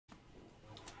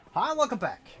Hi, and welcome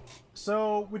back.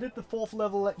 So we did the 4th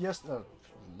level at last time.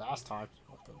 I was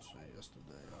gonna say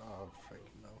yesterday. Oh,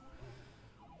 freaking no.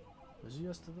 Was it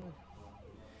yesterday?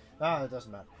 Ah, it doesn't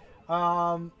matter.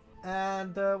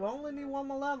 And we only need one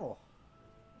more level.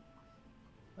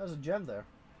 There's a gem there.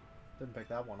 Didn't pick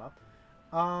that one up.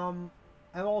 And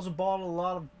also bought a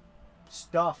lot of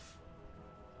stuff.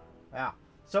 Yeah.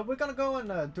 So we're gonna go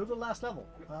and do the last level.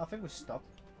 I think we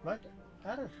stopped right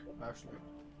at it, actually.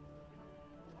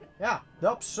 Yeah,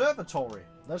 the Observatory.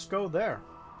 Let's go there.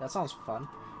 That sounds fun.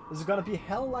 This is gonna be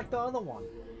hell like the other one.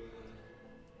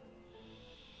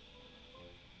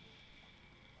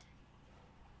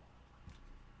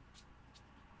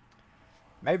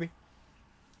 Maybe.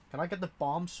 Can I get the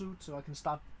bomb suit so I can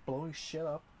start blowing shit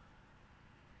up?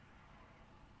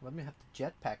 Let me have the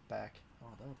jetpack back.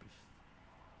 Oh, that would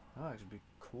actually be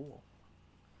cool.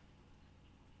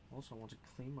 Also, I want to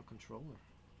clean my controller.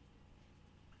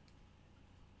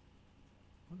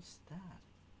 What is that?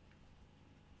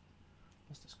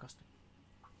 That's disgusting.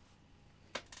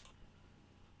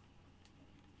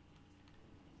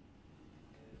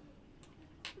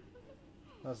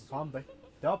 That's a zombie.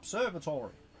 The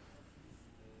Observatory.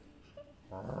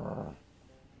 A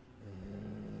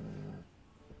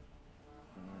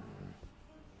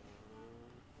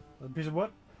piece of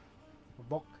wood. A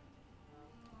book.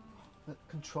 The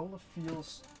controller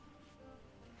feels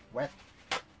wet.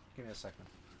 Give me a second.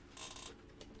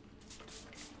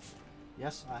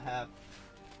 Yes, I have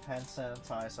hand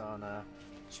sanitizer on a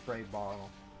spray bottle.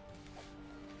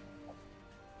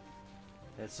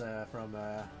 It's from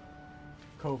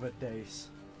COVID days.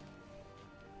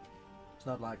 It's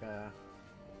not like I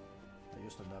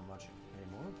used them that much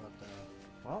anymore, but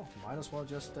well, might as well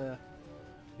just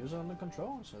use it on the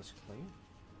controller so it's clean.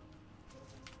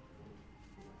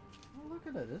 Oh, look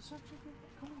at it, it's actually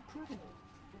becoming pretty.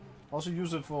 Also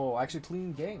use it for actually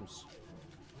clean games.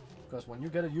 Because when you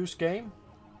get a used game,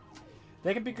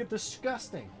 they can be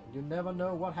disgusting. You never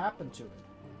know what happened to it.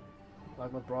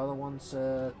 Like my brother once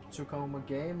took home a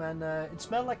game and it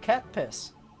smelled like cat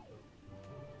piss.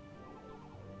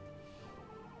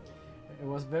 It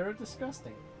was very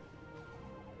disgusting.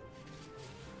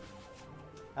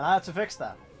 And I had to fix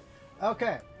that.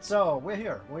 Okay, so we're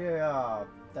here.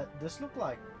 This looked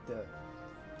like the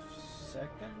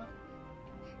second level?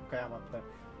 Okay, I'm up there.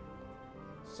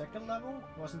 Second level?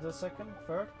 Wasn't the second?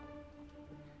 Third?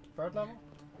 Third level?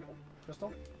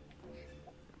 Crystal?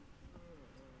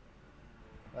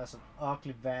 That's an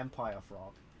ugly vampire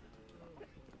frog.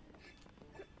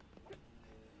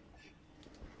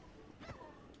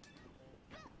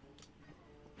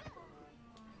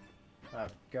 There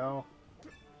we go.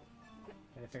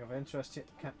 Anything of interest here?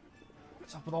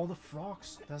 What's up with all the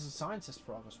frogs? There's a scientist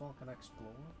frog as well. Can I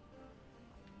explore?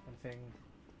 Anything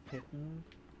hidden?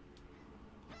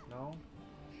 No?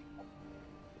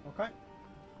 Okay.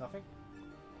 Nothing?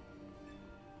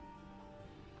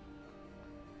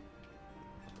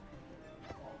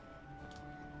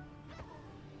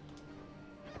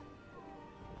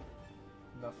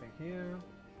 Nothing here.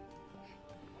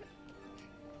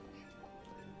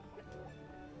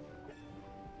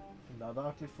 Another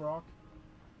ugly frog.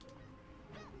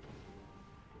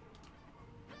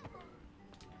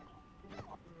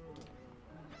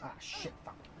 Ah, shit.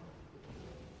 Fuck.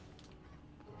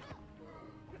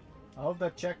 I hope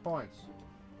that checkpoints.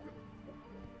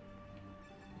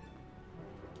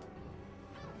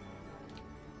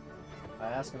 I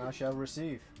ask and I shall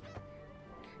receive.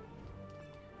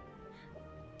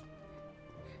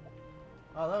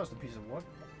 Oh, that was the piece of wood.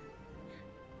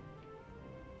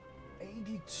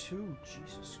 82.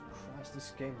 Jesus Christ,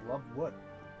 this game loved wood.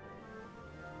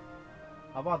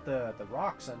 How about the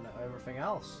rocks and everything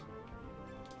else?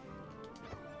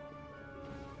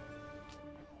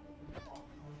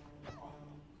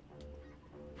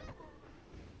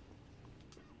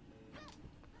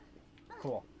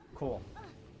 Cool, cool.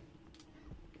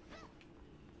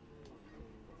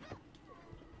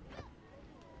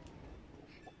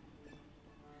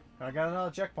 Can I get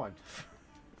another checkpoint?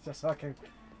 Just so I can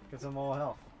get some more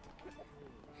health.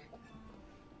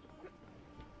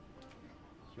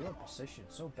 You're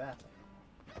positioned so badly.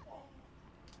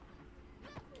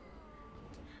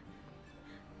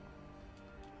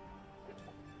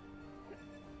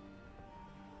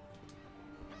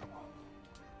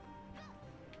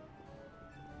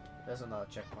 There's another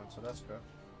checkpoint, so that's good.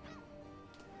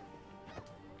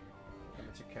 Let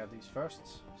me take care of these first,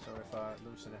 so if I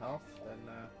lose any health, then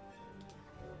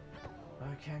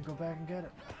I can't go back and get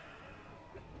it.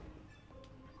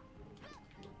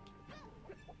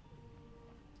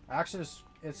 Actually,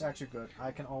 it's actually good.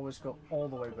 I can always go all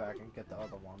the way back and get the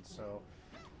other one, so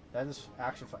That is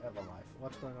action forever life.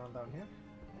 What's going on down here?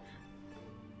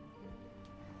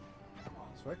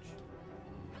 Switch.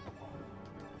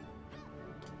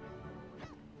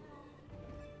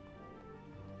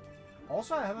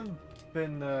 Also, I haven't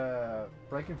been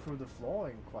breaking through the floor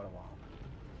in quite a while.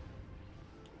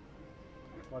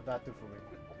 What'd that do for me?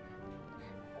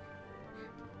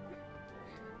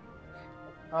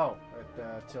 Oh,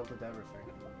 it tilted everything.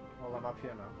 Well, I'm up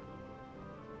here now.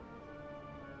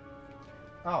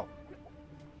 Oh.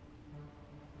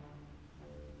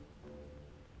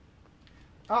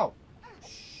 Oh!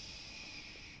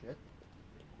 Shit.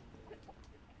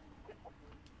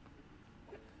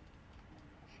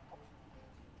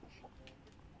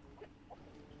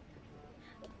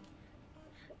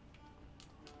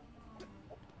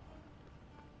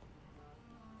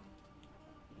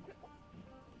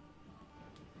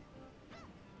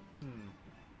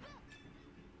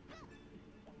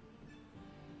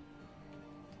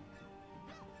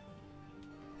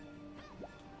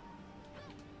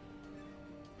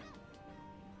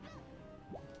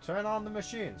 Turn on the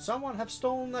machine. Someone have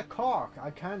stolen the cork.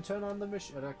 I can't turn on the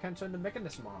machine. I can't turn the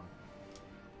mechanism on.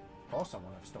 Of course,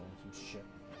 someone have stolen some shit.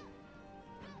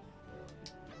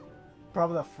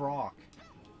 Probably a frog.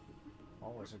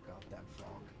 Always a goddamn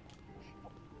frog.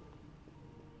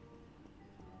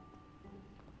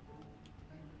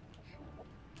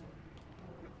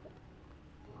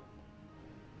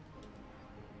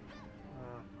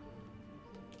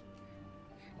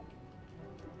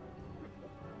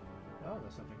 Oh,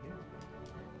 there's something here.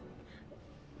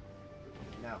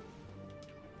 No.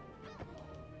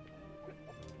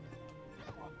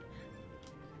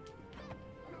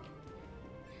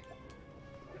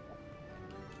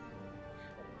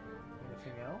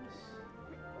 Anything else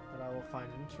that I will find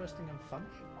interesting and fun?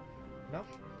 Nope.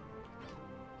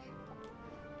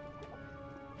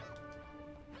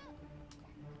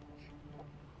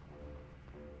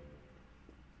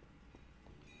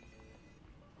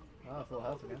 Oh, full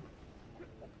health again.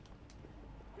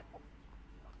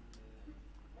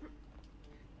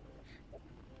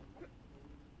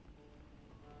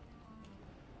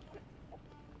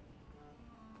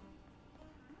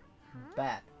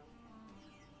 Bat.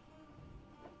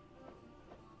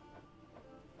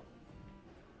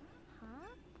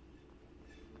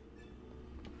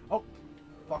 Oh,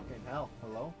 fucking hell!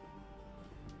 Hello.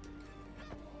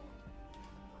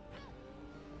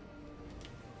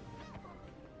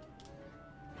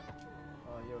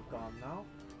 Oh, you're gone now.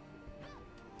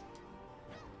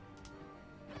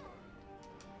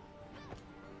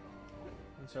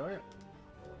 And so are you.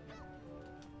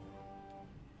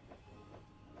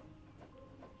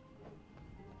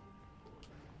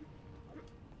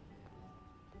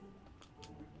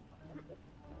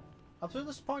 Up to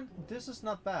this point, this is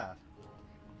not bad.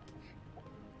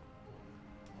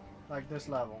 Like this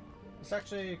level. It's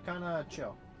actually kinda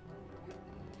chill.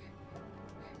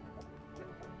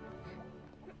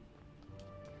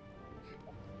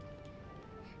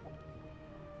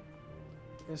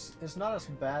 It's not as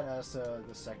bad as the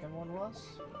second one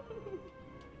was.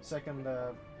 Second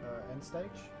end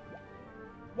stage.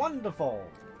 Wonderful!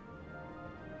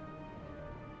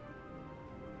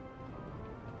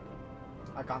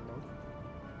 I can't move.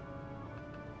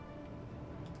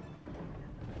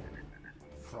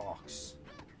 Frogs.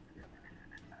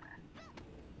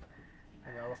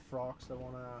 Any other frogs that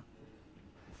wanna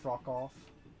frog off?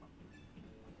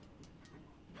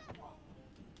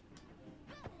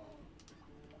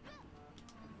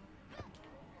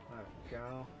 There we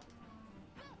go.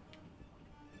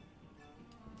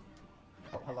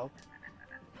 Oh, hello.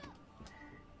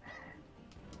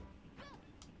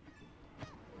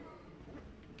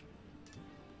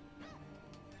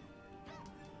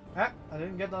 Ah, I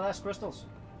didn't get the last crystals.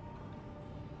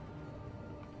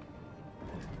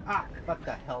 Ah, what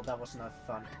the hell, that was not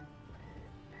fun.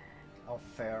 Oh,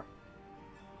 fair.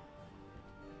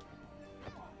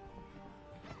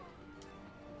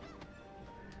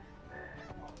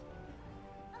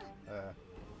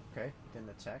 Okay, didn't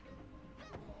attack.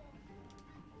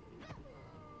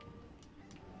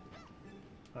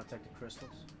 I'll take the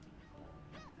crystals.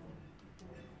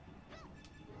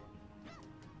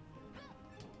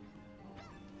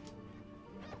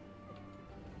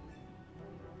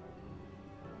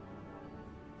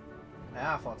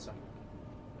 Yeah, I thought so.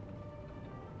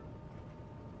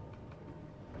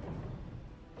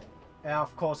 Yeah,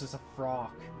 of course it's a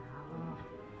frog.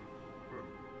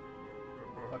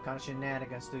 What kind of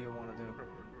shenanigans do you want to do?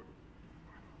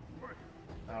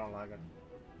 I don't like it.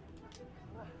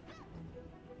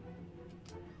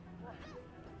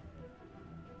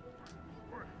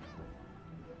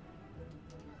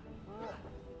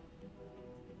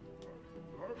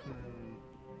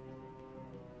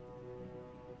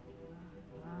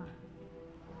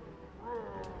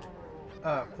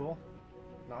 Cool.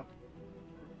 Not.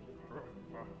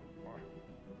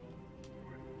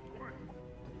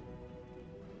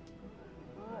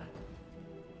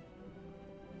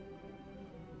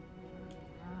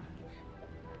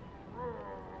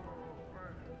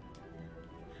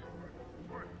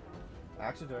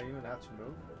 Actually, do I even have to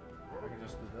move? I can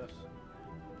just do this.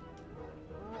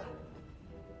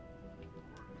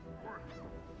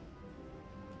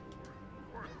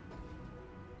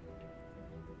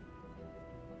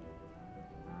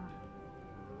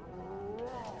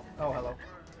 Oh, hello.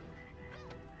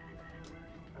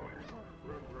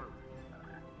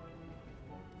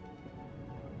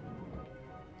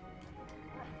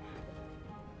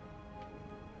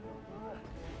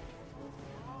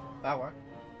 That worked.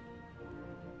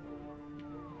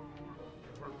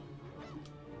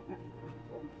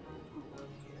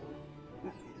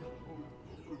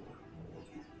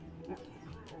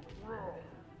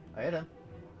 I hit him.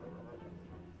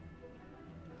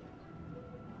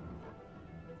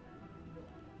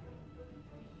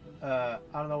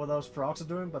 I don't know what those frogs are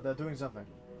doing, but they're doing something.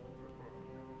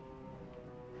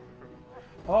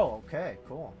 Oh, okay,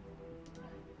 cool.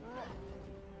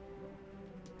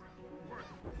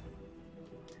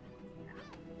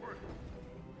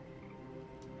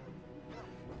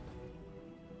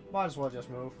 Might as well just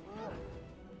move.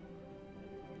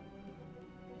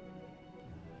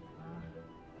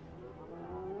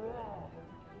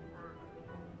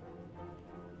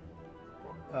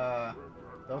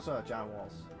 Those are giant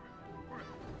walls.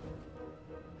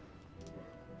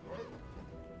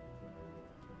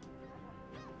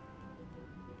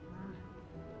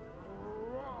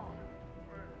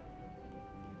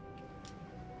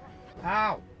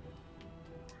 Ow!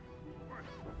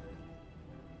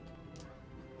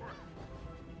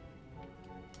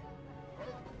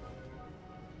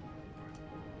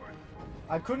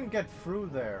 I couldn't get through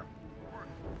there.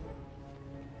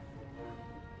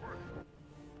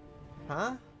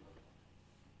 Huh?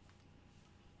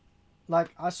 Like,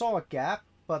 I saw a gap,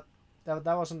 but that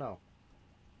was a no.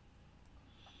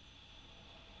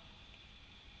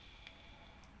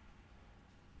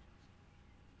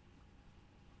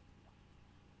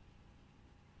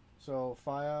 So,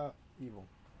 fire, evil.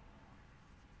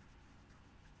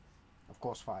 Of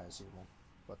course fire is evil,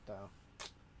 but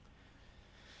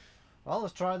well,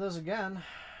 let's try this again.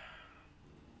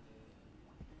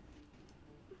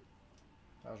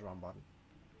 That was the wrong button.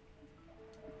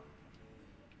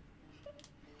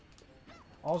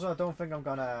 Also, I don't think I'm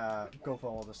gonna go for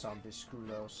all the zombies. Screw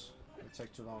those. It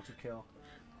takes too long to kill.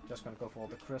 Just gonna go for all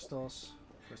the crystals.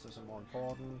 Crystals are more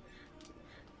important.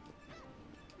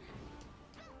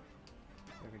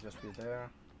 They can just be there.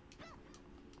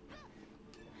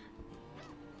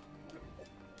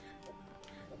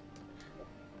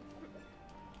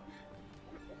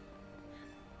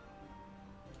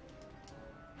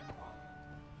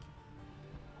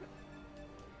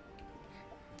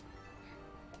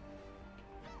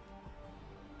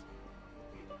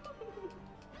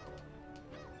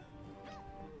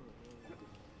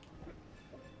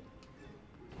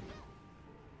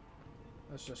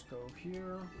 Let's just go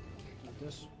here, do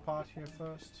this part here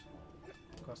first,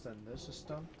 because then this is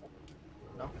done.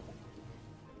 No.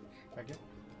 Thank you.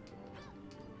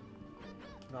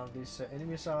 None of these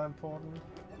enemies are important.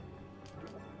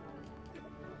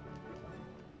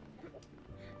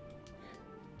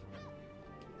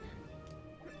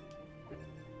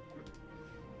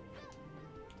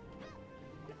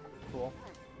 Cool.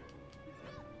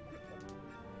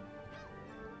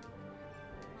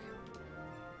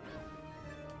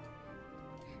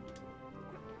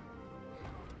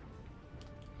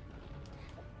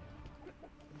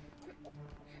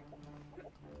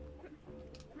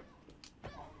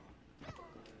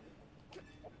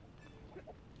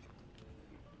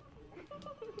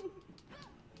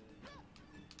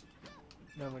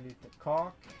 Then we need the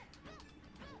cork.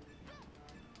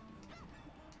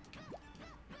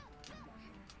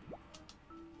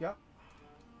 Yep.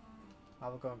 I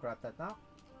will go and grab that now.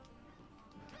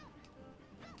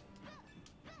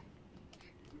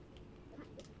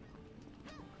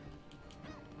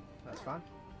 That's fine.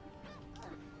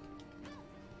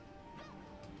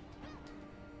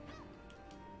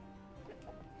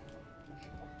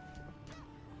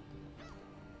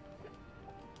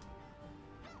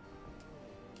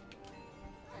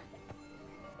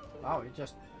 Wow, he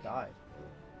just died.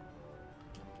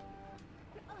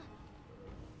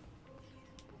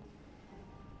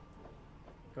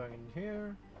 Going in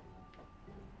here.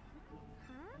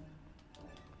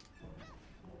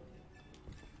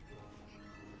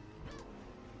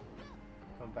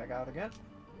 Come back out again.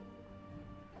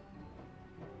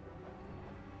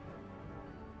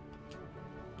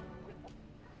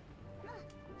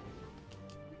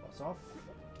 That's off.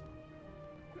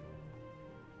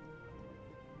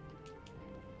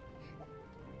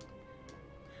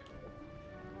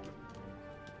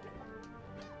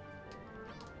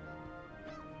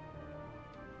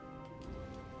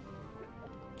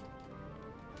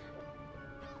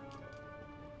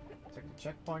 Take the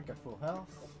checkpoint, get full health.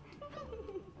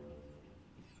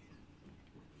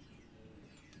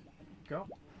 Go.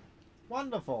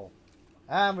 Wonderful!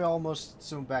 And we're almost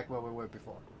soon back where we were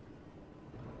before.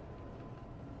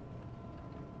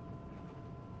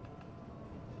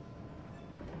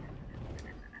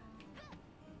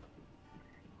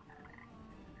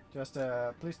 Just,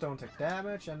 please don't take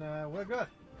damage and we're good.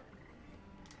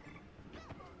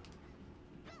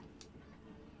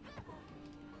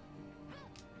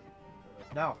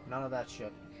 No, none of that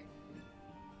shit.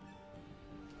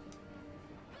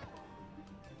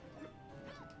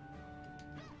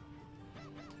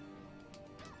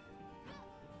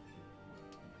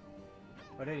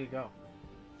 Where did he go?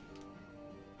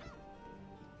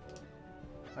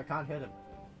 I can't hit him.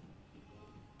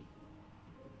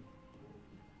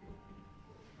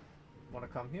 Wanna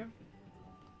come here?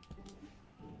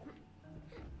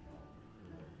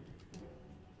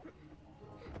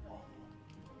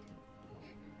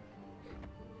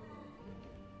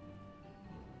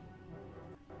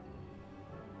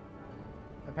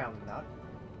 Apparently not.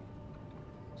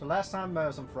 So last time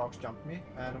some frogs jumped me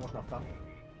and it was not fun.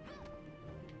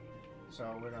 So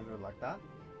we're gonna do it like that.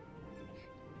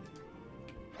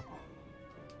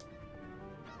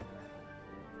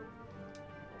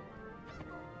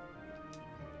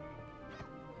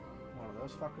 One of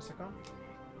those fuckers to come.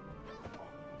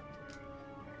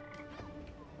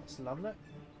 That's lovely.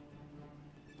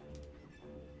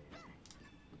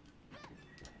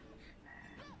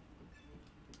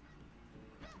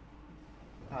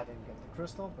 I didn't get the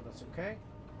crystal, but that's okay.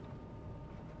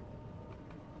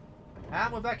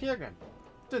 And we're back here again.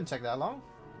 Didn't take that long.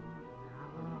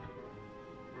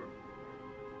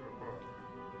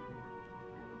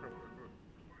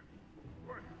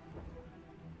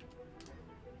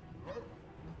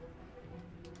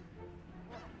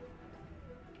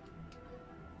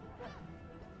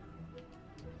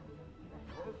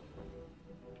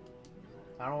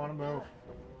 I don't want to move.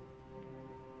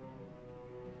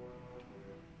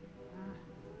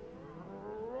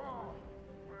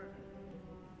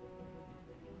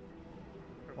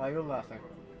 Why are you laughing?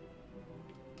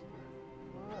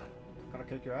 Gonna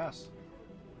kick your ass.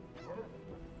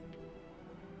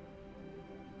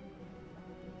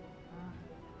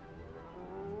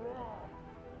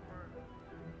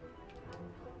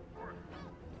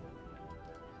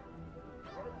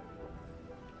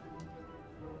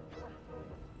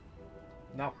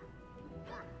 No.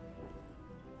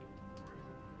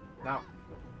 No.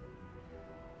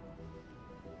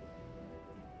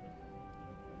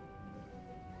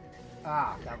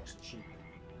 Ah, that was cheap.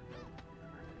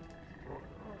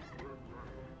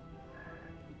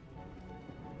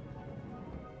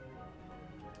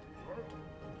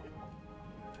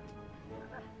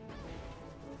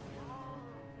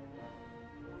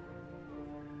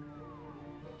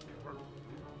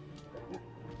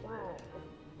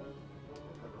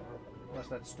 What's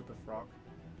that stupid frog?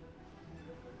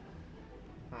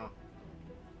 Huh.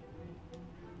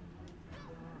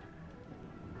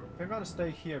 I'm gonna stay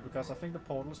here because I think the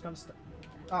portal is gonna stay.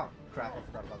 Oh crap, I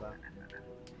forgot about that.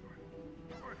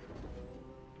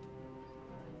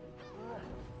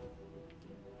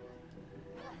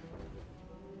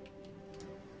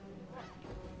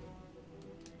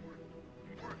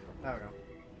 There we go.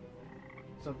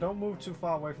 So don't move too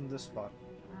far away from this spot.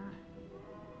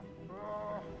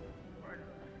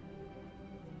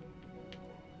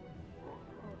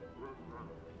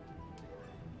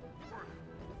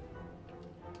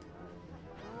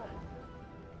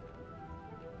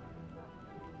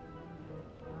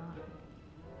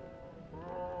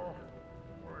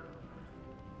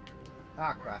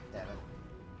 Ah, crap, damn it.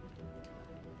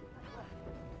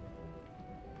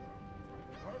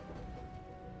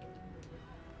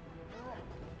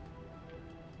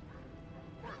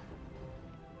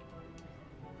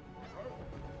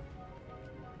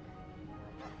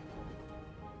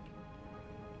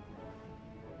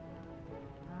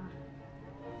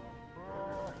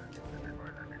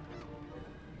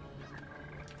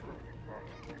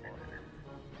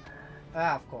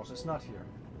 Ah, of course, it's not here.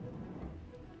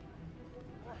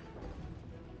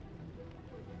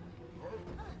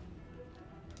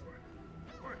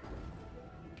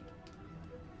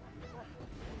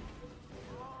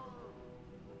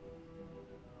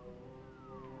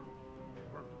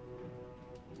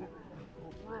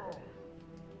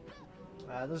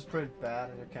 This is pretty bad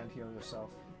and you can't heal yourself.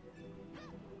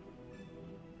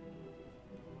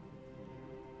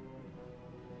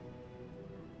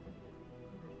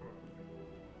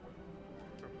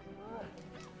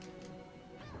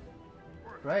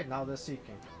 Great, now they're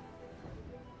seeking.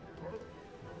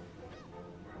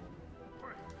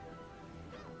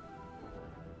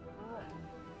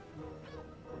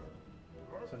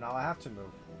 So now I have to move.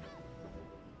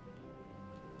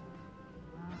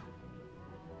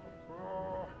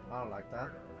 I don't like that.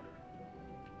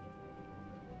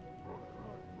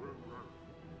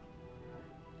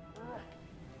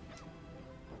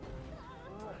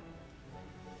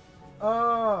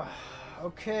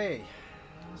 Okay.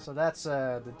 So that's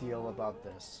the deal about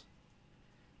this.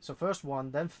 So first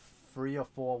one, then 3 or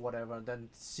 4, whatever, then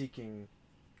seeking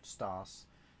stars.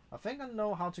 I think I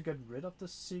know how to get rid of the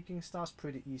seeking stars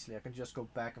pretty easily. I can just go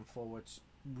back and forwards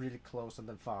really close and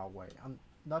then far away. I'm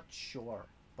not sure,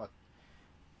 but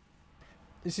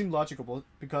it seemed logical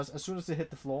because as soon as they hit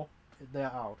the floor,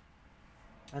 they're out.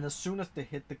 And as soon as they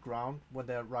hit the ground when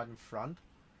they're right in front,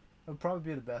 it would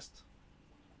probably be the best.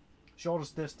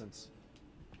 Shortest distance.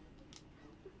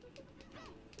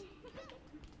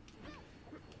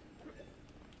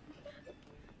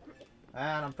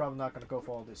 And I'm probably not going to go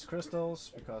for all these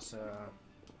crystals because,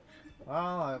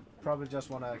 well, I probably just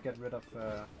want to get rid of,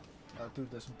 do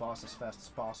this boss as fast as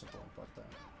possible. But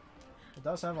it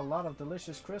does have a lot of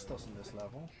delicious crystals in this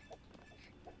level.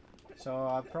 So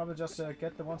I'll probably just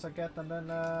get the ones I get and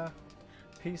then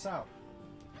peace out.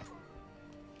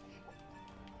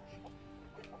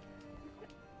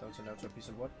 Don't say no to a piece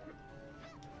of wood.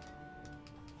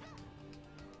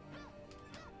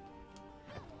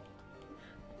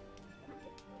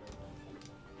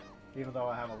 Even though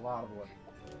I have a lot of wood.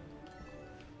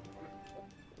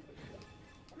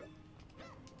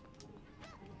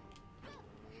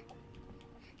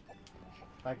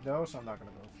 Like those, I'm not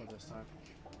gonna go for this time.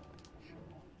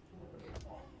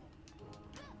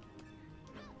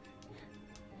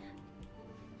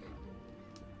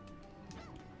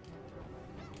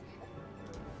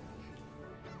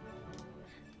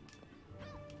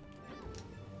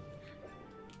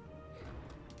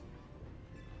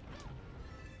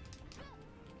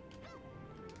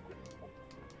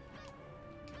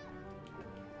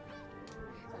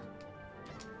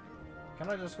 Can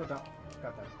I just go down?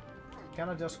 Got that. Can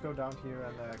I just go down here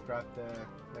and grab the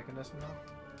mechanism now?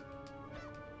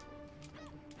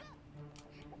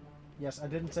 Yes, I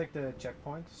didn't take the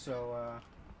checkpoint, so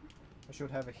I should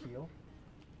have a heal.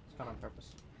 It's kind of on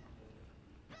purpose.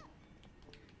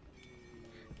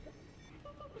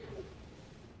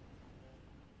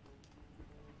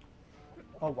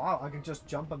 Oh wow, I can just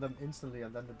jump on them instantly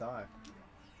and then they die.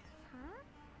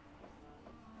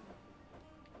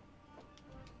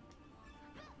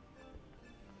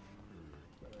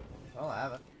 Well, I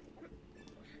have it.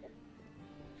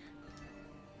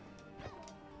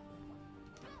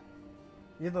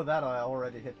 Either that or I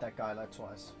already hit that guy like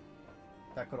twice.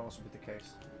 That could also be the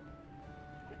case.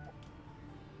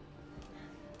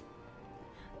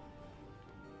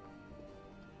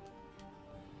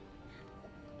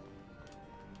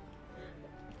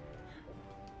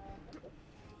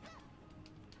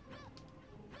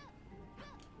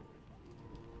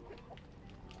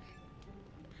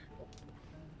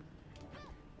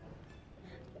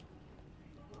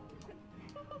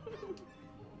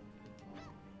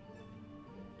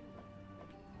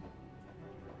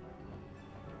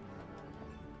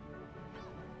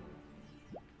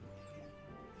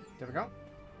 There we go.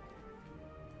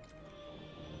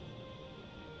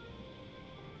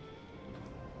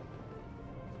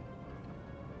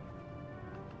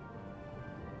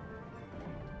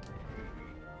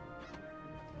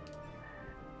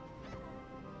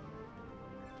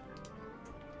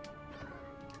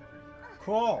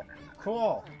 Cool,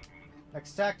 cool.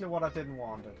 Exactly what I didn't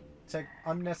want it. Take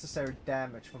unnecessary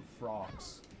damage from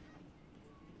frogs.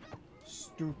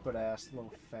 Stupid ass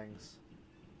little things.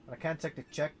 I can't take the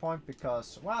checkpoint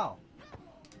because, wow.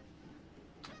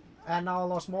 And now I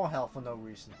lost more health for no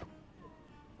reason.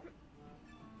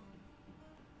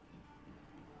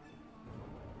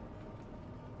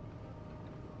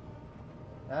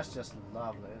 That's just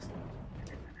lovely, isn't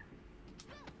it?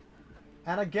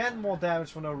 And again, more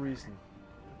damage for no reason.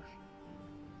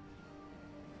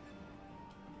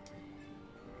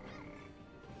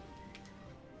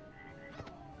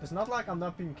 It's not like I'm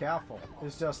not being careful.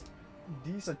 It's just,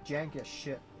 these are janky as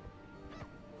shit.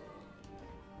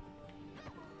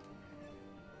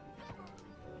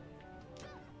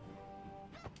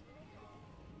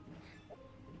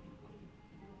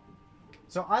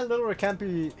 So I literally can't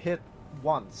be hit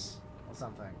once or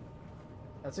something.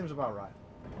 That seems about right.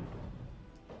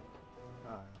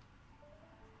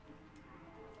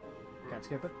 Can't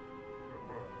skip it.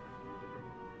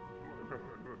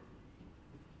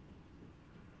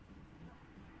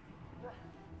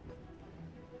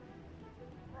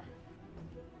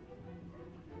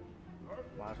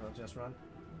 just run.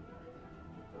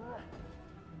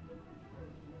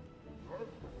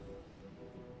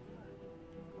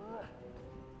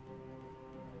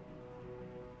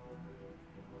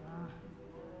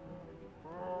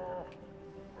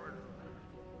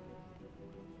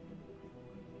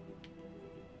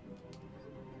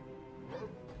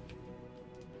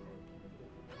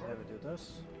 There we do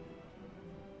this.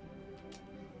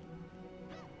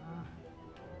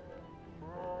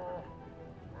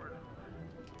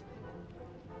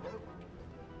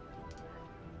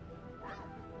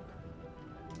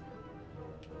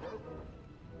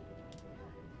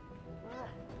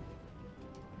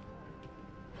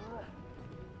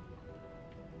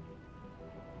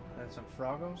 And some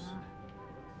froggos.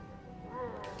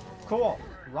 Cool!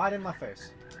 Right in my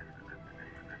face.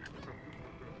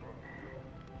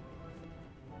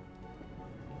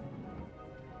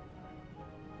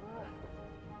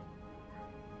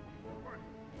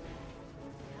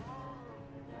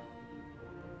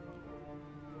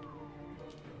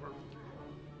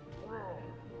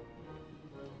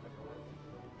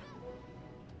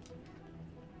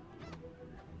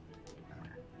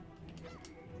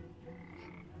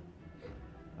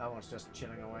 That one's just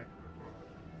chilling away.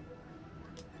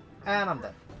 And I'm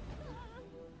dead.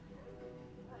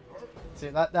 See,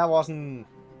 that wasn't...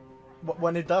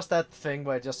 When it does that thing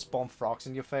where it just spawns frogs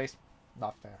in your face,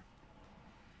 not fair.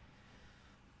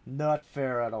 Not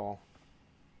fair at all.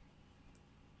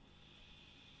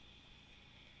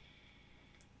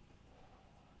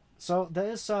 So there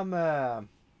is some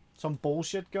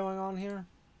bullshit going on here,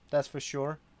 that's for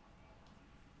sure.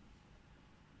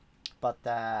 But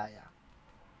yeah.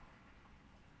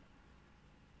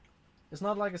 It's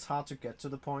not like it's hard to get to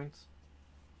the point,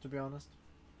 to be honest.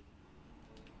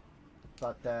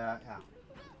 But yeah.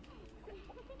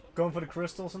 Going for the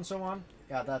crystals and so on,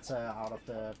 yeah, that's out of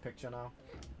the picture now.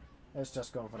 It's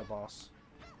just going for the boss.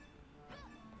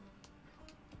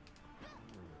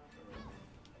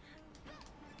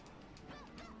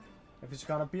 If it's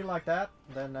gonna be like that,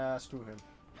 then screw him.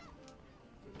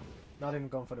 Not even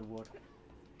going for the wood.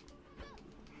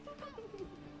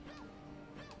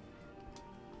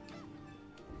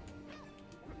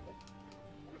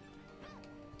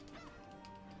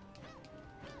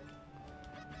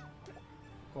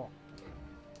 Cool.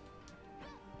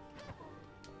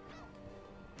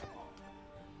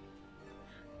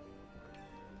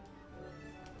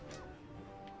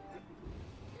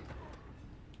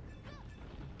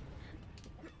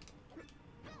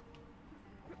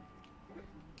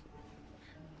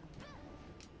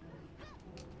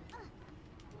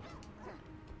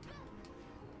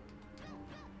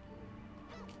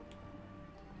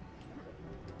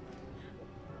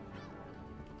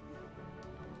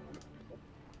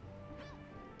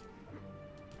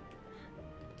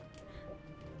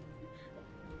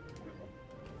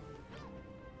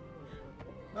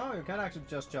 No, you can actually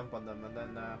just jump on them and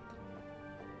then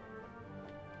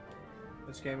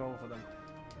it's game over for them.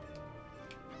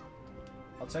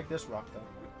 I'll take this rock though,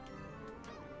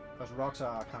 because rocks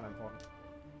are kind of important.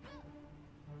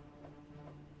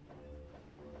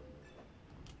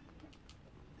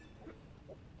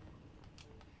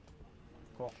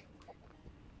 Cool.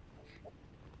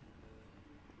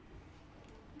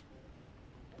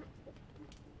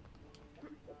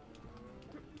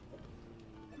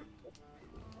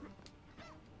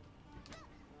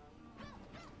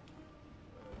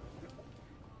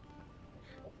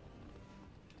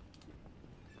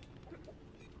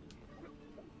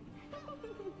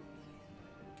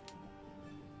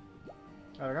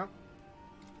 There we go.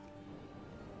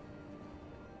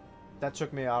 That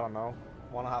took me, I don't know,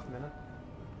 1.5 minutes.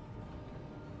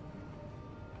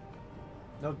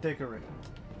 No dickery.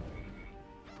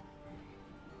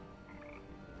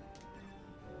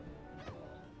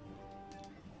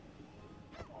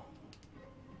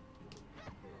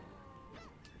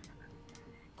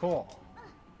 Cool.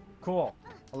 Cool.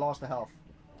 I lost the health.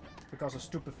 Because of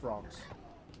stupid frogs.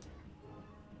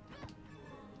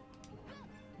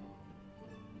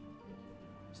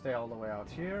 Stay all the way out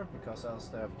here, because else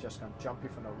they're just gonna jump you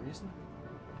for no reason.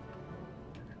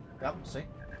 Yep, see?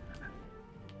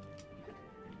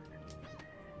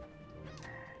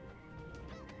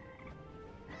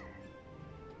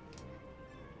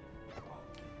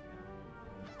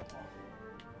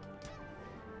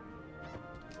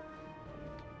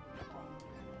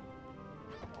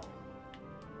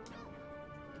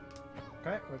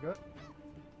 Okay, we're good.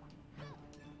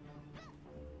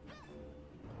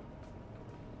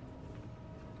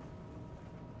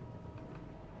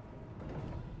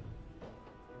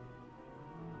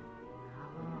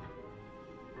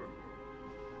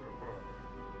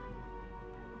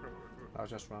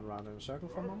 just run around in a circle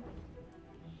for a moment?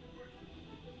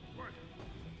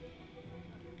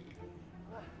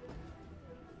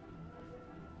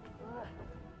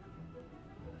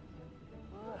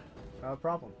 No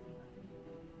problem.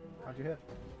 How'd you hit?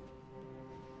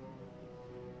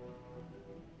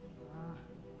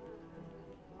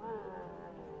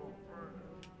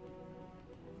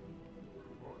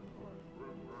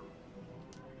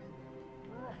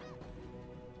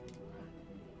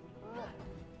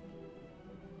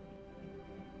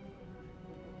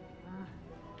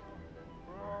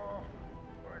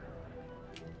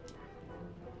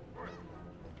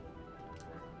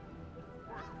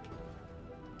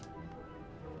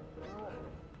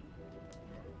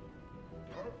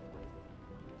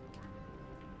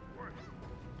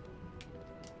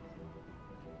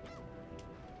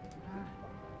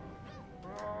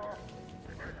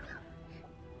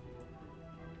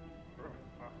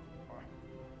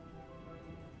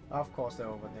 Of course they're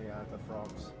over the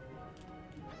frogs.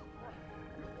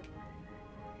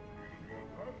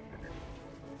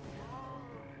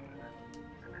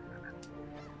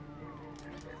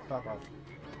 Fuck off.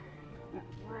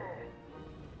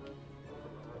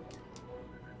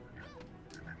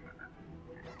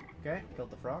 Okay, killed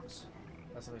the frogs.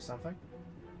 That's at least something.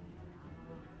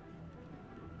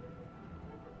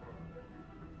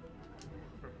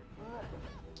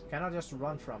 Can I just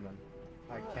run from them?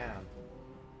 I can.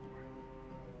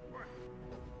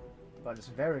 But it's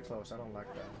very close, I don't like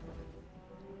that.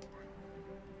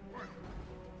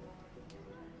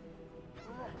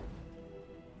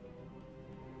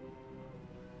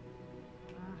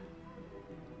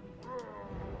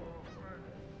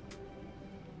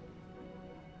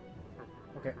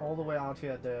 Okay, all the way out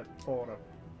here at the border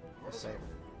is safe.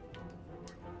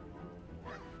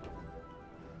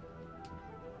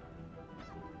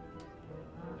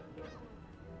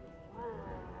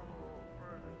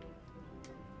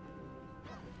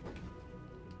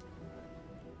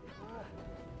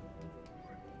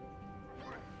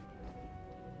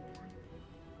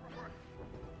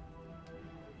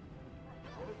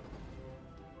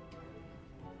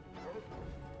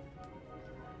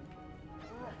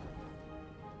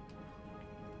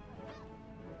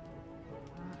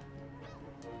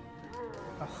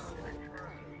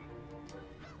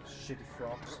 Shitty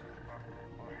frogs.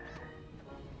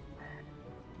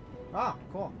 Ah,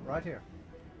 cool, right here.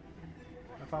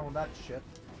 I found that shit.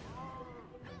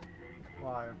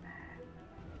 Why?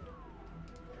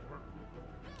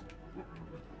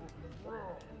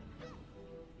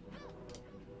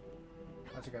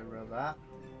 Let's get rid of that.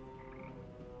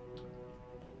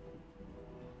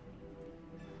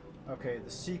 Okay,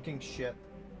 the seeking shit.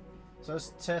 So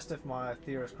let's test if my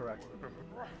theory is correct.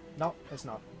 No, it's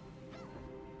not.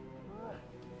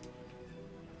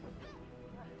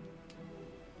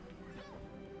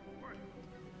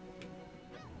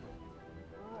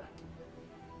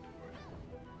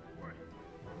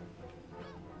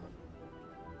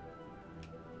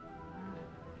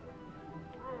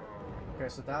 Okay,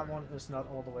 so that one is not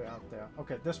all the way out there.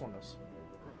 Okay, this one is.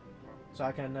 So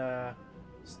I can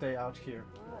stay out here.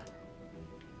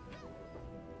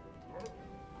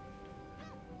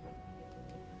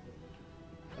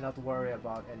 And not worry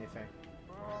about anything.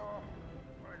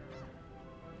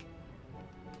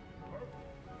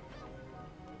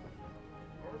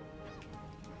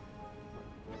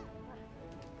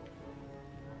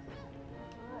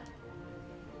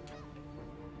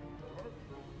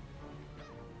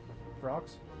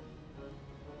 Frogs?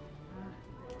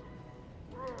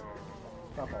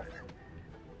 Fuck off.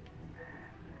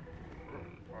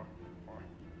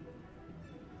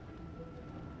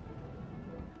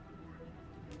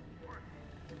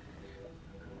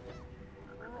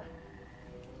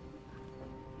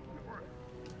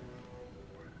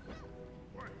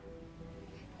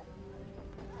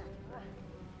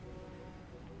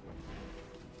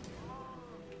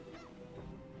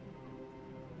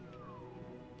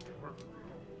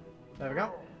 There we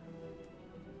go.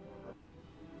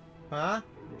 Huh?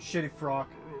 Shitty frog.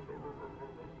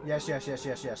 Yes, yes, yes,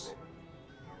 yes, yes.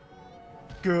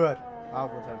 Good.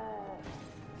 Out with him.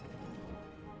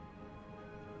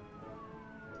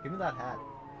 Give me that hat.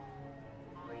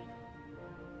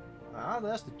 Ah,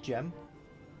 that's the gem.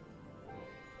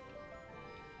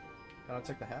 Can I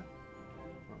take the hat?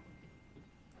 Oh.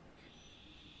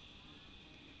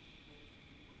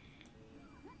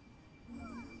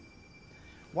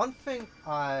 One thing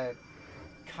I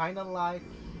kind of like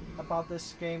about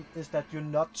this game is that you're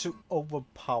not too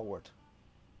overpowered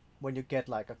when you get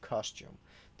like a costume.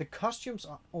 The costumes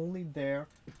are only there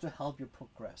to help you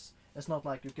progress. It's not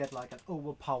like you get like an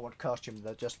overpowered costume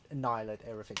that just annihilate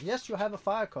everything. Yes, you have a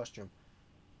fire costume,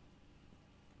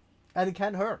 and it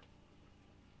can hurt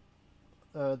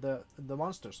the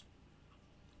monsters,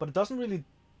 but it doesn't really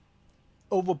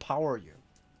overpower you.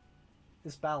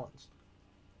 It's balanced.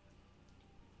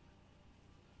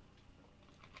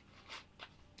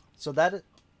 So that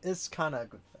is kind of a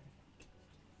good thing.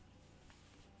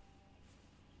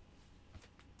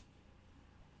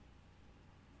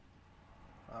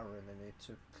 I really need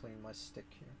to clean my stick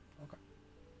here. Okay.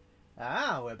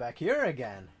 Ah, we're back here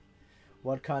again.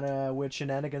 What kind of weird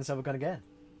shenanigans are we gonna get?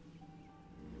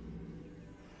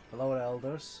 Hello,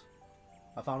 elders.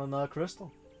 I found another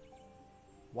crystal.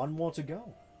 One more to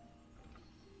go.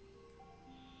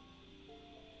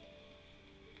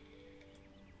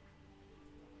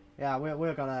 Yeah,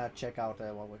 we're gonna check out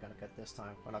what we're gonna get this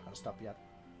time. We're not gonna stop yet.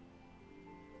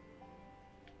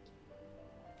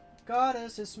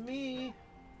 Goddess, it's me.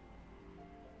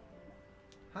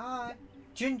 Hi,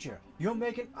 Ginger. You're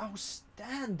making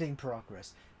outstanding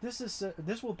progress.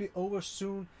 This will be over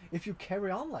soon if you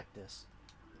carry on like this.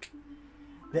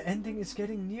 The ending is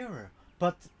getting nearer,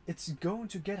 but it's going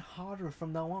to get harder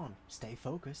from now on. Stay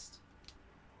focused.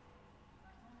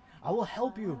 I will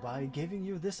help you by giving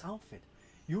you this outfit.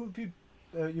 You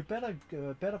better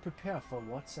prepare for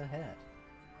what's ahead.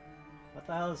 What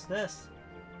the hell is this?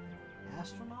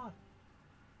 Astronaut.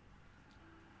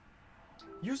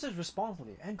 Use it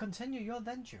responsibly and continue your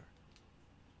adventure.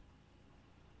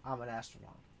 I'm an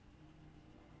astronaut.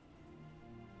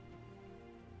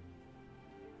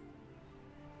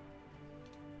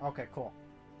 Okay, cool.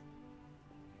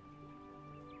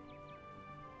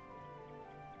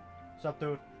 What's up,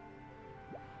 dude?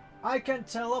 I can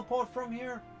teleport from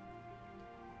here.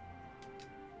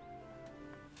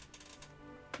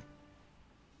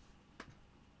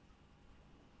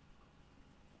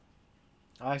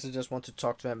 I actually just want to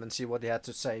talk to him and see what he had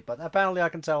to say, but apparently I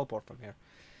can teleport from here.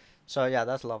 So yeah,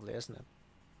 that's lovely, isn't it?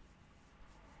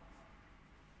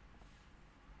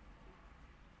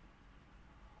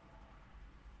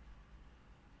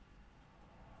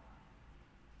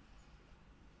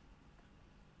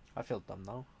 I feel dumb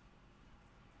now.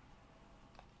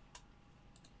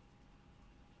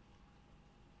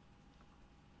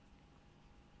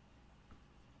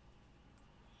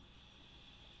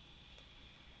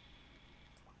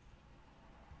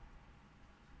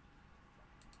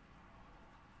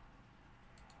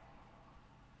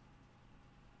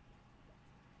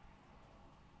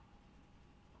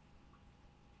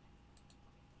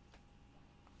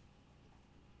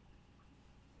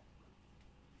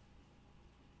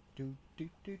 Do, do,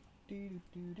 do, do,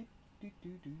 do, do, do, do,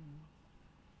 do.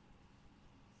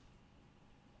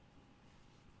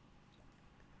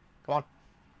 Come on.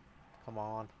 Come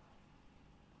on.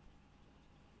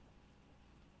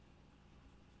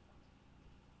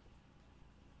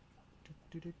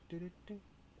 Do, do, do, do, do.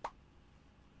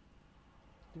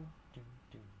 Do, do,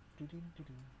 do, do, do, do,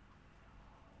 do.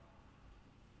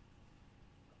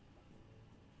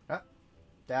 Ah,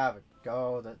 there we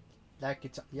go. That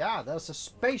gets, yeah, there's a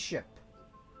spaceship.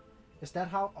 Is that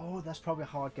how? Oh, that's probably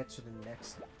how I get to the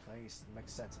next place. It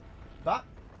makes sense. But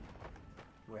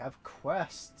we have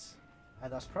quests,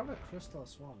 and that's probably a crystal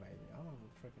as well. Maybe I don't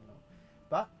freaking know.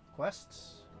 But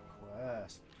quests,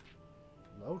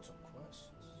 loads of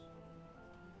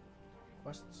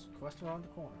quest around the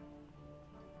corner.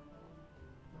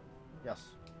 Yes.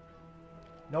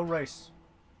 No race.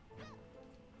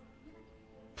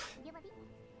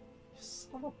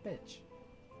 Son of a bitch.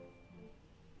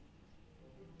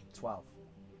 12.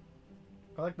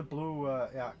 Collect the blue,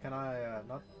 yeah, can I,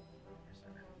 not...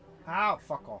 Ow,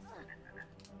 fuck off.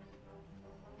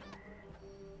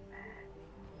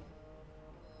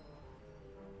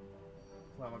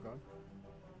 Where am I going?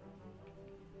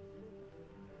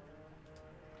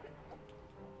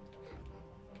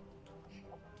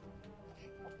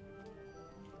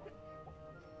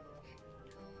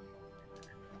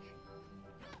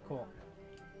 Cool.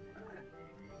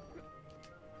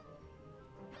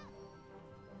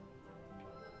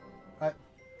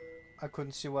 I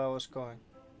couldn't see where I was going.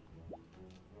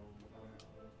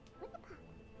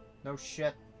 No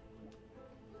shit.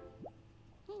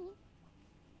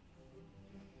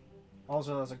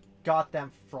 Also, there's a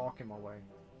goddamn frog in my way.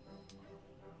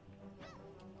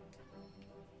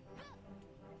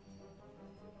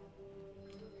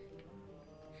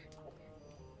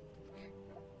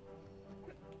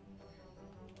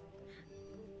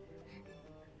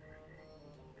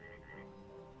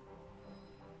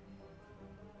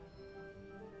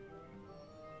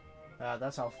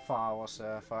 That's how far I was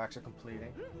for actually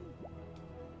completing.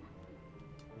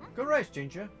 Good race,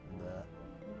 Ginger.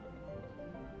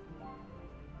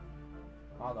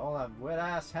 Oh, they all have weird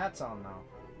ass hats on now.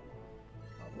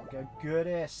 Okay,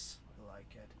 goodies. I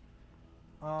like it.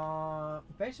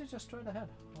 Basically just straight ahead.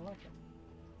 I like it.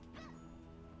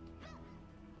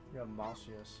 Yeah, mouse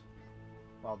ears.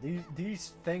 Wow,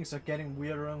 these things are getting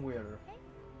weirder and weirder.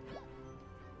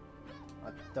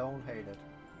 I don't hate it.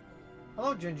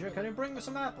 Hello, Ginger. Can you bring me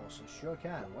some apples? I sure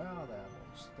can. Where are the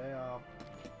apples? They are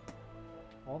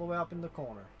all the way up in the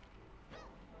corner.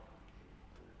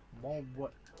 More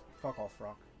what? Fuck off,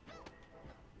 Rock.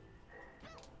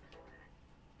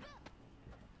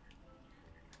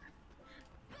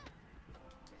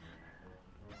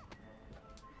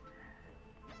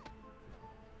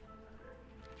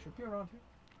 Should be around here.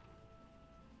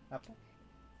 Apple.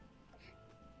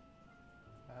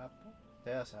 Apple.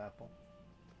 There's apple.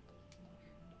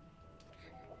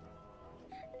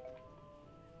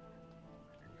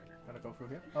 Gotta go through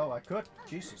here. Oh, I could.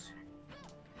 Jesus.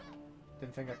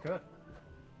 Didn't think I could.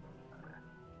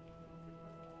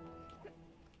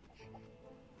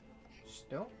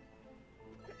 Still.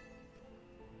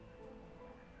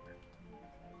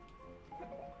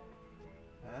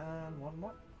 And one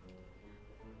more.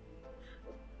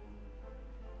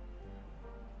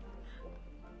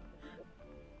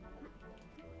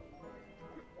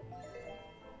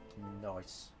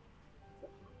 Nice.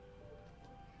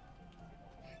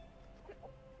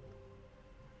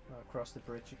 Across the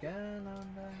bridge again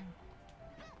and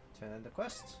turn in the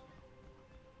quest.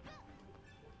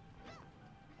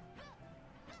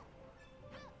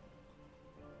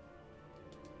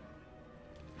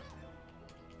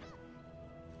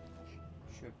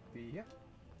 Should be here.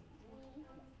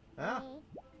 Ah!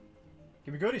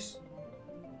 Give me goodies!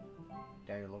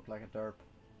 Damn, you look like a derp.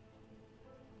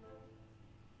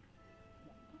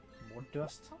 More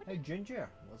dust. Hey Ginger,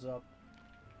 what's up?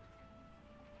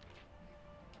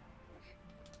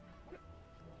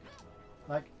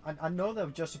 Like, I know they're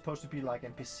just supposed to be like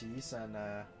NPCs and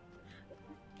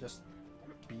just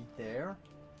be there.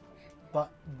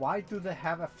 But why do they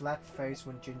have a flat face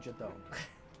when Ginger don't?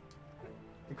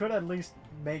 You could at least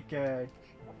make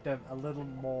them a little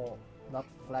more, not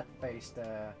flat-faced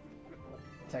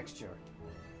texture.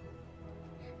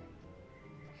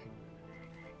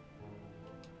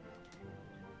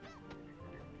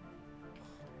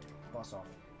 Buzz off.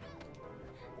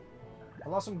 I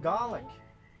lost some garlic.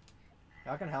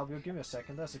 I can help you. Give me a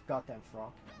second. There's a goddamn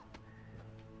frog.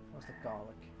 Where's the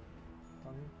garlic?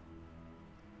 Onion?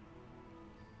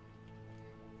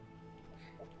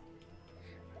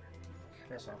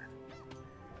 Piss off.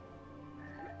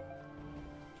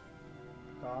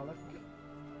 Garlic.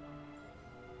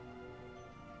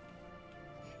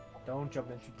 Don't jump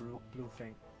into blue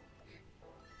thing.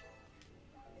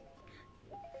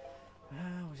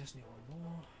 We just need one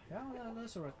more. Yeah,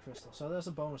 there's a red crystal. So there's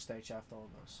a bonus stage after all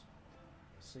those.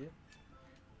 See it?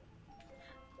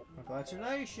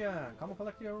 Congratulations! Come and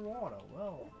collect your reward.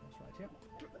 Well, that's right here.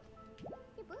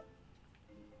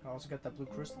 I also get that blue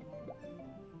crystal.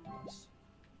 Nice.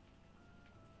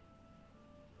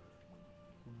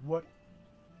 What?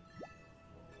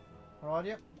 Alright,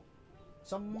 yep.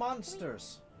 Some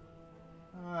monsters!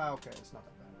 Ah, okay, it's not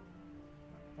that bad.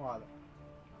 What are they?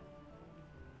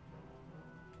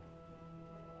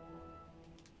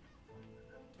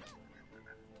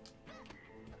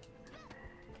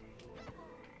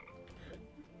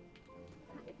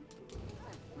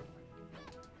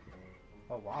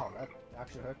 Oh wow, that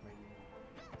actually hurt me.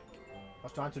 I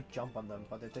was trying to jump on them,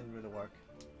 but it didn't really work.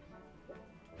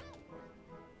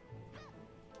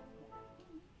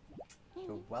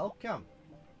 You're welcome.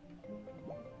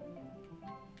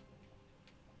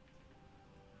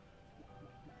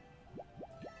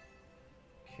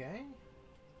 Okay.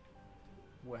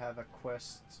 We have a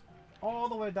quest all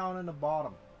the way down in the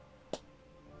bottom. Of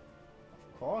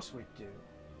course we do.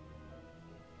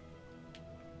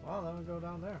 Well, then we go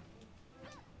down there.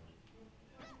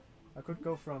 I could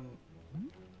go from...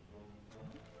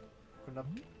 Couldn't up...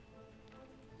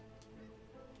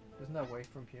 Isn't that way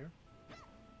from here?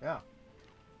 Yeah.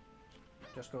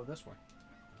 Just go this way.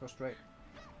 Go straight.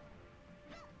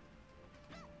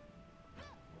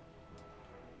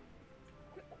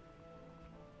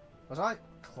 Was I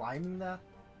climbing that?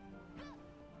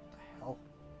 What the hell?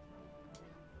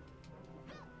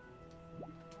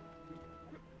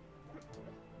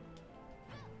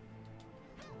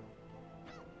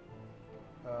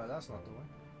 That's not the way.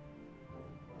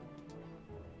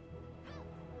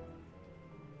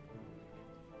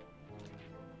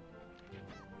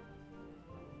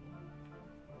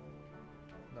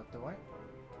 Not the way.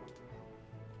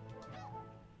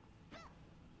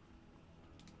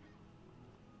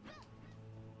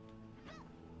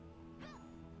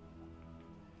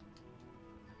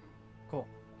 Cool.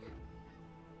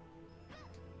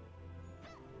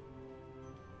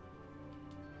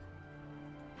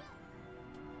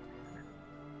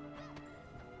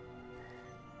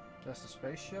 There's the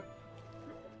spaceship.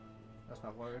 That's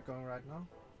not where we're going right now.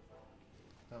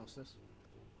 What else is this?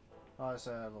 Oh, it's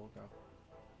a little girl.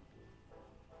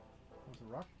 There's a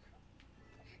rock.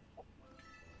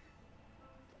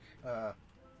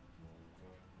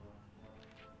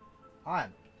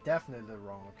 I'm definitely the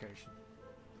wrong location.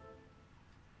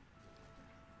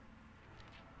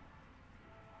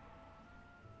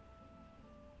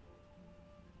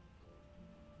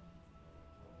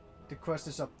 The quest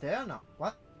is up there now.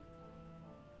 What?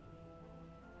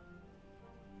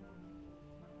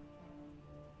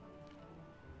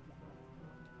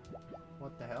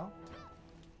 What the hell?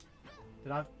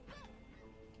 Did I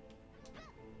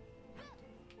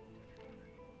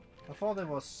thought it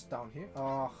was down here.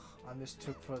 Oh, I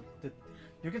mistook for the...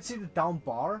 You can see the down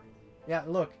bar? Yeah,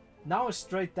 look. Now it's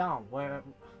straight down, where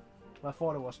I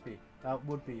thought it was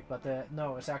would be. But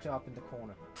no, it's actually up in the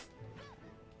corner.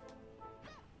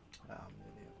 I'm an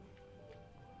idiot.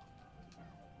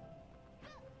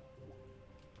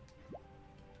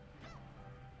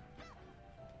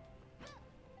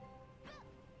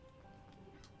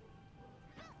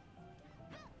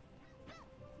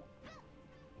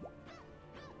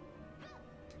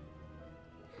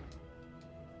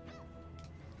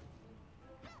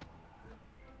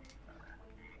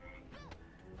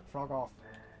 Frog off.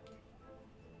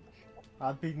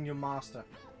 I've beaten your master.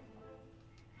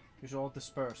 You should all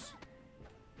disperse.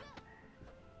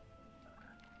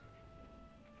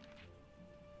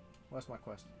 Where's my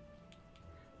quest?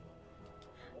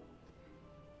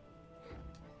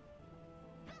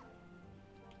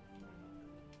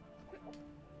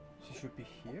 She should be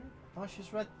here? Oh,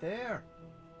 she's right there.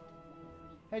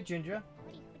 Hey, Ginger.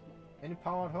 Any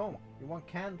power at home? You want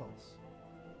candles?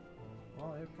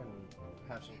 Well, you can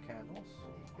have some candles.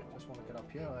 Just want to get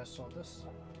up here. I saw this.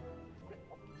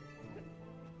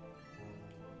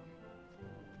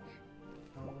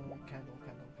 Candle,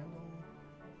 candle, candle.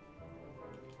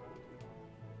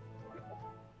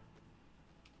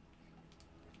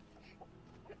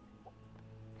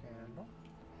 Candle.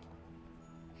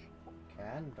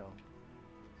 Candle.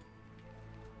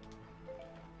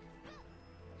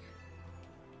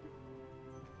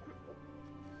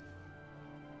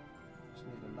 Just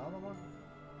need another one.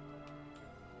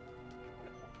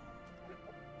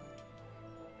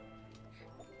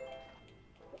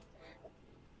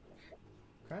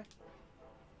 Okay.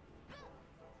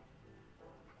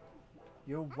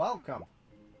 You're welcome.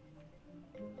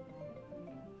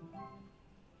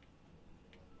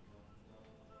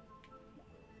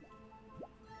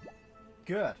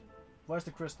 Good. Where's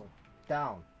the crystal?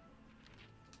 Down.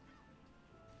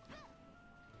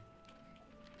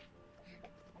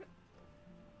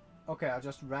 Okay, I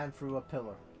just ran through a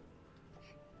pillar.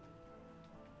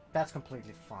 That's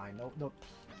completely fine. No.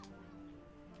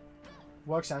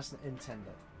 Works as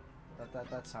intended.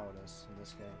 That's how it is in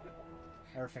this game.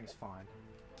 Everything's fine.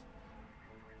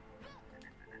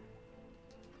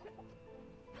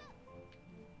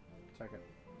 Check it.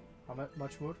 How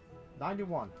much wood?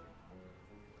 91.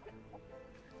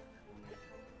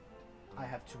 I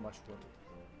have too much wood.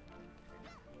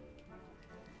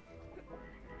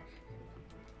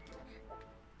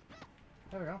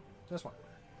 There we go. This one.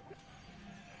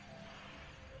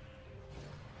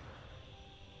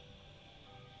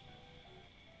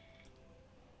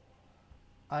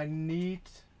 I need...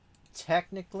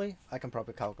 Technically, I can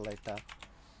probably calculate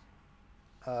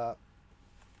that.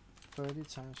 30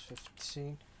 times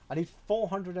 15. I need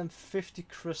 450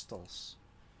 crystals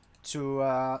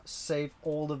to save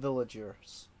all the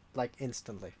villagers, like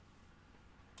instantly.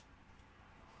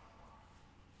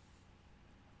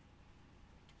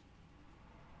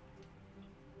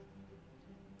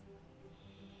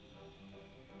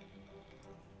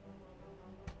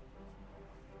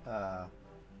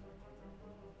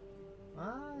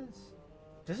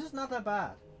 This is not that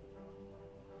bad.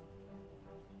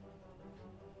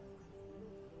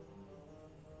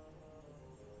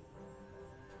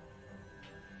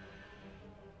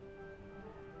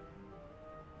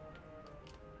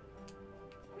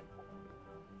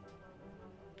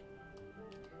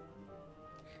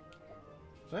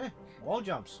 See? Wall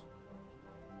jumps.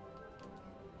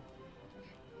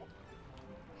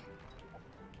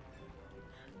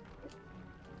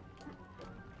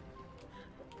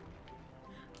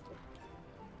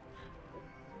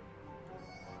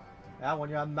 Yeah,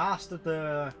 when you have mastered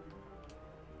the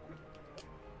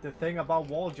thing about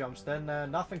wall jumps, then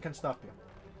nothing can stop you.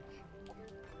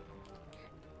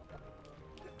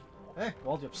 Hey,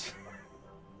 wall jumps.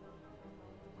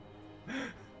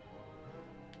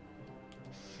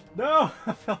 No!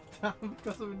 I fell down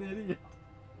because I'm an idiot.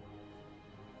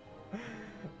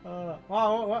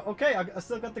 Wow, okay, I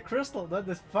still got the crystal.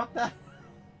 Fuck that.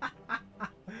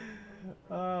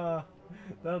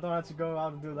 Then I don't have to go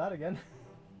out and do that again.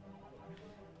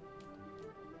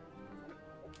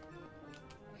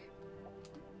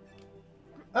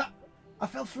 Ah! I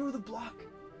fell through the block.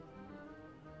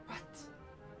 What?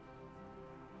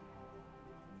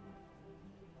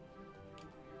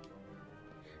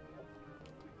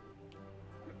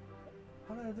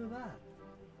 How did I do that?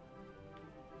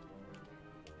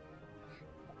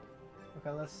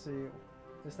 Okay, let's see.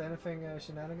 Is there anything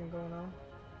shenanigan going on?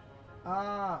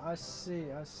 Ah, I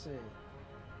see, I see.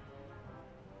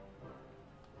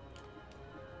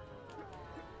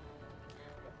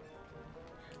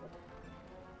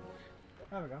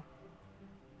 There we go.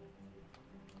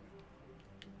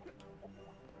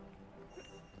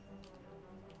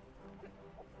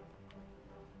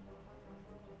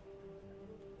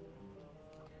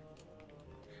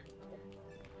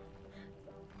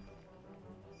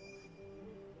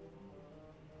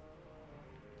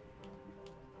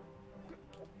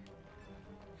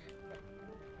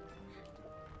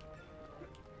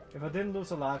 If I didn't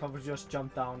lose a life, I would just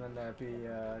jump down and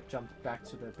jumped back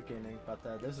to the beginning, but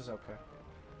this is okay.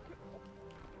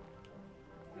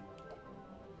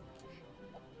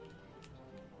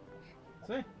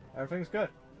 See? Everything's good.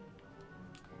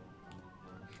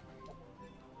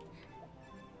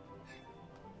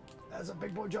 That's a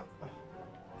big boy jump.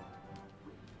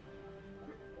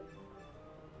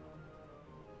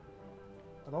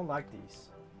 I don't like these.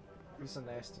 These are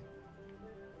nasty.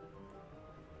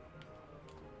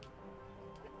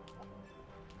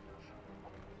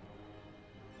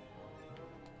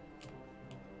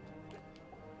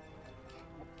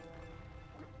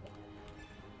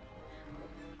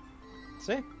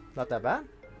 See? Not that bad.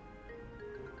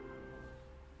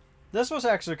 This was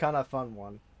actually kind of a fun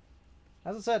one.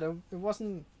 As I said, it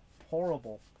wasn't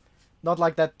horrible. Not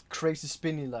like that crazy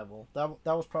spinny level. That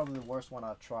was probably the worst one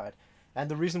I've tried.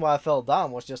 And the reason why I fell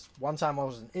down was just one time I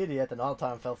was an idiot, another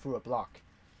time I fell through a block.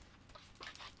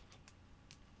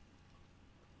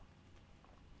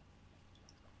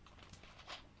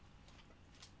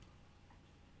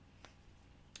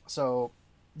 So,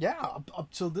 yeah,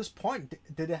 up till this point,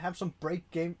 did it have some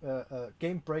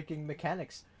game-breaking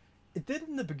mechanics? It did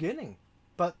in the beginning,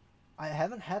 but I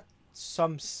haven't had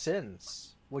some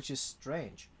since, which is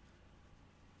strange.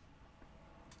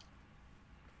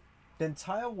 The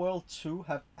entire World 2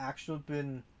 have actually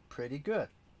been pretty good.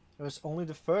 It was only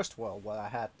the first world where I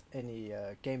had any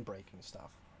game-breaking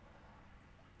stuff.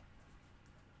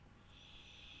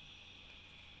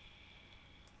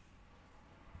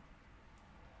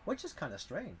 Which is kind of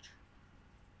strange.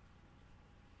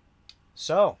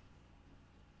 So,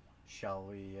 shall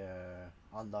we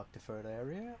unlock the third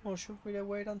area, or should we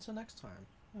wait until next time?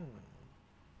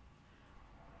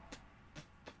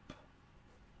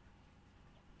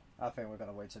 I think we're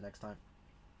gonna wait till next time.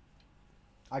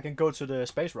 I can go to the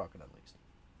space rocket at least.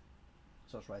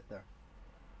 So it's right there.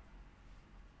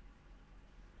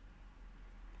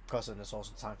 Because then it's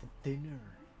also time for dinner.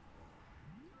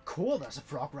 Cool, there's a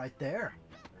frog right there.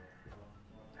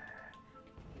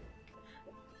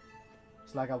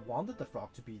 It's like I wanted the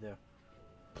frog to be there.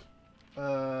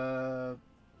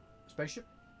 Spaceship?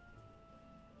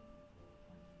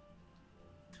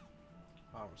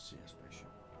 I don't see a spaceship.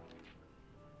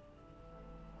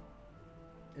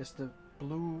 Is the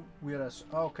blue weird as...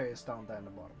 Oh, okay, it's down there in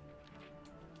the bottom.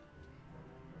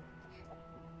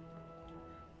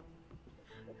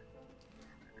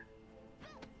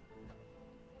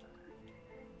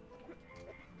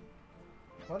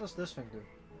 What does this thing do?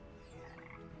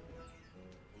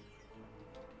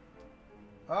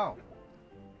 Oh.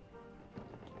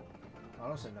 I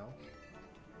don't say no.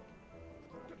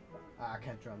 Ah, I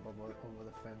can't jump over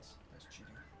the fence. That's cheating.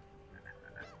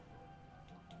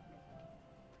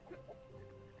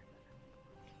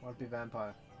 Won't be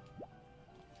vampire.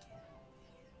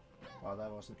 Wow, that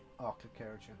was an ugly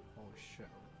character. Holy shit.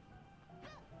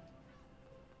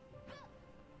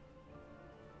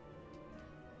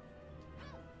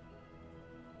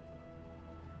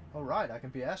 Alright, I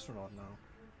can be astronaut now.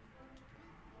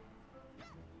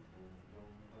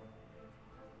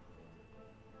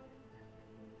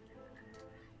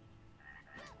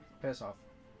 Piss off.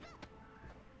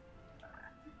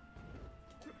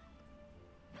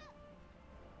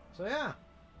 So yeah,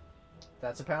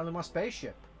 that's apparently my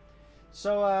spaceship.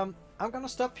 So I'm gonna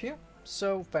stop here.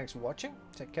 So thanks for watching.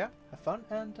 Take care, have fun,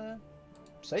 and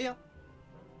see ya.